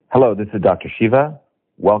Hello, this is Dr. Shiva.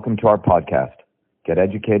 Welcome to our podcast, Get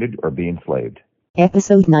Educated or Be Enslaved.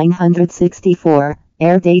 Episode 964,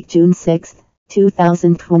 air date June 6th,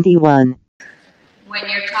 2021. When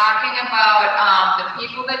you're talking about the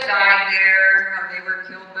people that died there, how they were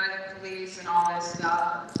killed by the police and all this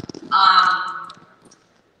stuff,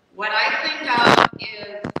 what I think of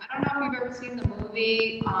is, I don't know if you've ever seen the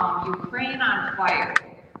movie Ukraine on Fire.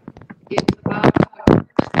 It's about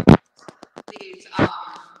these,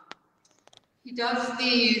 he does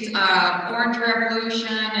these Orange Revolution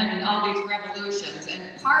and all these revolutions,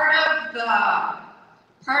 and part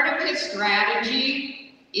of his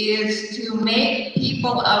strategy is to make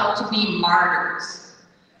people out to be martyrs.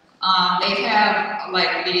 They have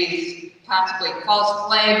like these possibly false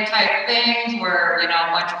flag type things where, you know,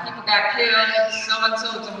 a bunch of people got killed,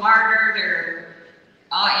 so-and-so's a martyr, or,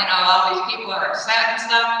 all these people are upset and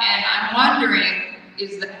stuff, and I'm wondering,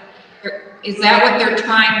 is that what they're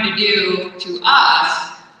trying to do to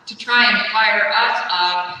us, to try and fire us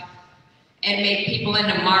up and make people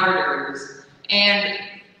into martyrs? And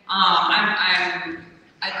I'd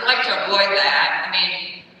like to avoid that. I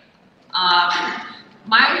mean,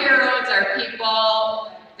 my heroes are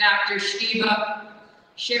people, Dr. Shiva,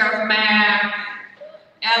 Sheriff Mack,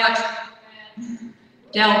 Alex,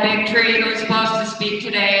 Del Bigtree, who's supposed to speak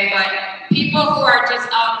today, but people who are just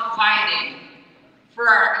out fighting for,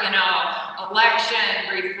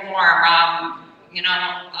 election reform,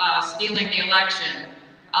 stealing the election.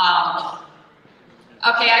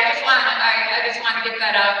 Okay, I just want to get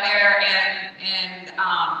that out there and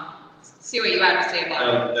see what you have to say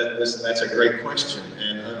about it. That's a great question,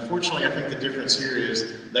 and unfortunately, I think the difference here is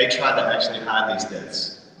they tried to actually hide these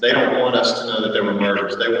deaths. They don't want us to know that they were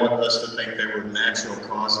murders. They want us to think they were natural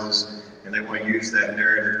causes, and they want to use that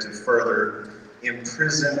narrative to further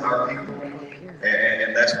imprison our people.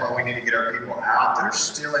 And that's why we need to get our people out that are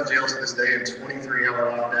still in jail to this day in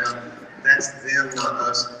 23-hour lockdown. That's them, not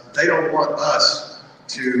us. They don't want us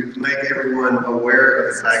to make everyone aware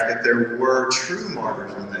of the fact that there were true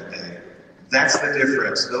martyrs on that day. That's the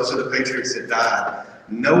difference. Those are the patriots that died,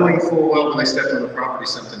 knowing full well when they stepped on the property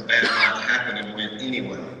something bad might happen and went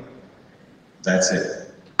anyway. That's it.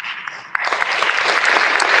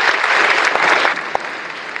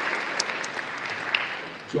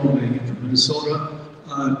 Joel Mangan from Minnesota.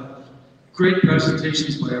 Great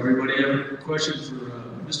presentations by everybody. I have a question for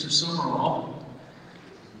Mr. Summerall.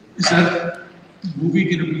 Is that movie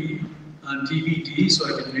going to be on DVD so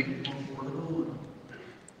I can make it more affordable?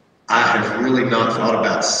 I have really not thought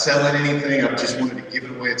about selling anything. I just wanted to give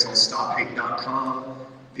it away. It's on StopHate.com.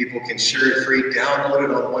 People can share it free, download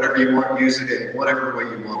it on whatever you want, use it in whatever way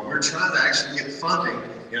you want. We're trying to actually get funding.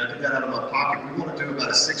 I took that out of my pocket. We want to do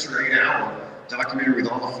about a 6 or 8 hour documentary with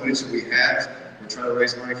all the footage that we have. We're trying to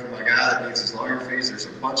raise money for my guy that needs his lawyer fees. There's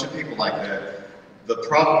a bunch of people like that. The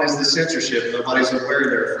problem is the censorship. Nobody's aware.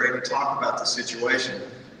 They're afraid to talk about the situation.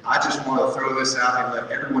 I just want to throw this out and let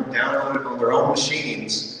everyone download it on their own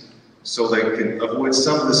machines so they can avoid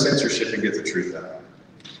some of the censorship and get the truth out.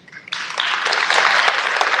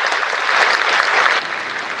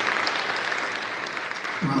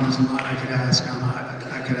 Well, there's a lot I could ask.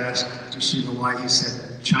 I could ask Dr. Shiva why he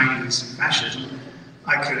said Chinese fascism.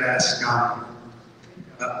 I could ask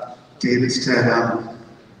David said,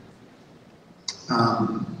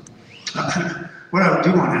 what I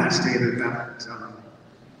do want to ask David about,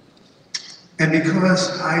 and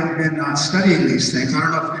because I've been studying these things, I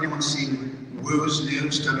don't know if anyone's seen Woo's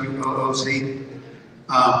News, W-O-O-Z. It's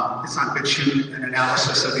on BitChute, an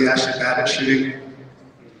analysis of the Ashley Babbitt shooting.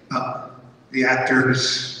 The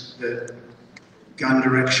actors, the gun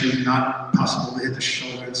direction, not possible to hit the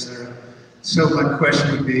shoulder, etc. So my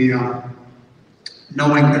question would be,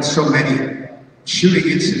 knowing that so many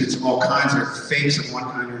shooting incidents of all kinds are fakes of one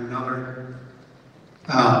kind or another,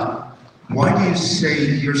 why do you say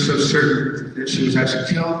you're so certain that she was actually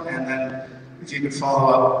killed? And then, if you could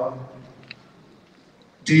follow up,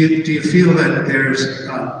 do you feel that there's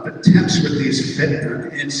attempts with these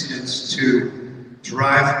incidents to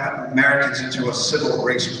drive Americans into a civil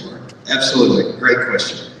race war? Absolutely, great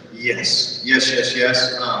question. Yes.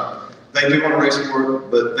 They do want a race war,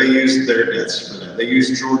 but they use their deaths for that. They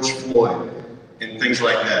use George Floyd and things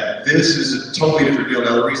like that. This is a totally different deal.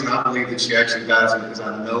 Now, the reason I believe that she actually died is because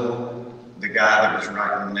I know the guy that was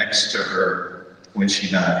right next to her when she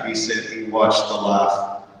died. He said he watched the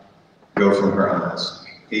life go from her eyes.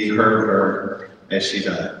 He heard her as she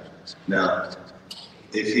died. Now,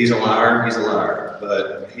 if he's a liar, he's a liar,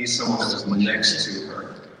 but he's someone that was next to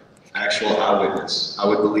her, actual eyewitness. I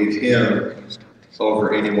would believe him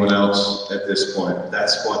over anyone else at this point.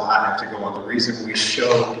 That's what I have to go on. The reason we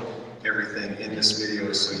show everything in this video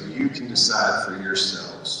is so you can decide for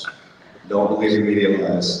yourselves. Don't believe the media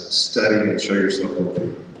lies. Study and show yourself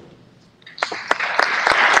open.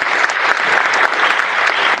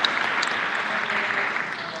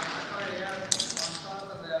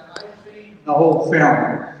 The whole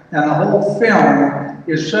film, and the whole film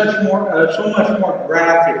is so much more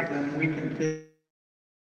graphic than we can